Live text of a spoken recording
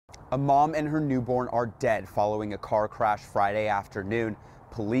A mom and her newborn are dead following a car crash Friday afternoon.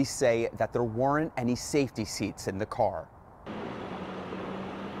 Police say that there weren't any safety seats in the car.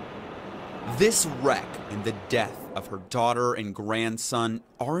 This wreck and the death of her daughter and grandson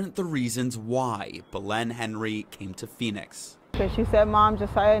aren't the reasons why Belen Henry came to Phoenix. Because she said, "Mom,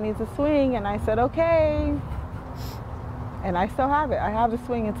 Josiah needs a swing," and I said, "Okay." And I still have it. I have the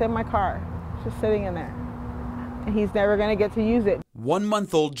swing. It's in my car, just sitting in there. And he's never going to get to use it.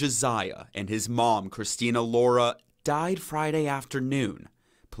 1-month-old Josiah and his mom, Christina Laura, died Friday afternoon.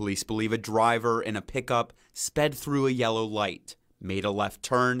 Police believe a driver in a pickup sped through a yellow light, made a left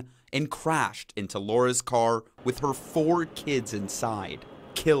turn, and crashed into Laura's car with her 4 kids inside,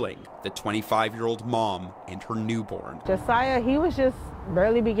 killing the 25-year-old mom and her newborn. Josiah, he was just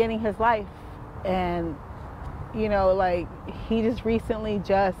barely beginning his life. And, you know, like, he just recently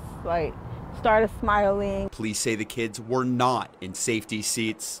started smiling. Police say the kids were not in safety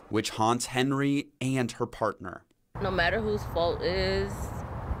seats, which haunts Henry and her partner. No matter whose fault it is,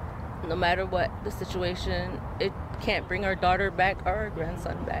 no matter what the situation, it can't bring our daughter back or our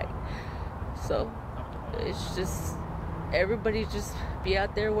grandson back. So it's just, everybody just be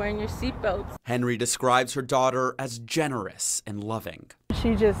out there wearing your seatbelts. Henry describes her daughter as generous and loving.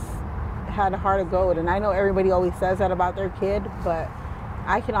 She just had a heart of gold, and I know everybody always says that about their kid, but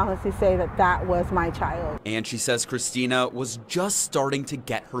I can honestly say that that was my child. And she says Christina was just starting to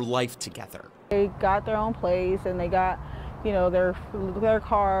get her life together. They got their own place, and they got, you know, their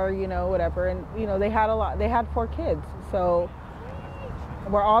car, you know, whatever. And, you know, they had 4 kids. So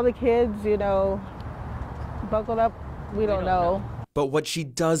were all the kids, you know, buckled up? We don't know. But what she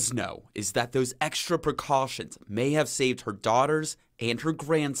does know is that those extra precautions may have saved her daughter's and her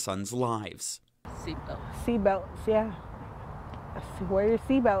grandson's lives. Seatbelts. Seatbelts, yeah. Wear your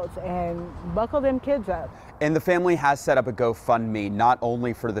seatbelts and buckle them kids up. And the family has set up a GoFundMe, not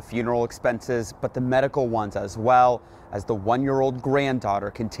only for the funeral expenses, but the medical ones as well, as the 1-year-old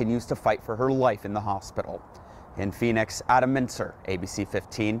granddaughter continues to fight for her life in the hospital. In Phoenix, Adam Mincer, ABC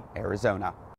 15, Arizona.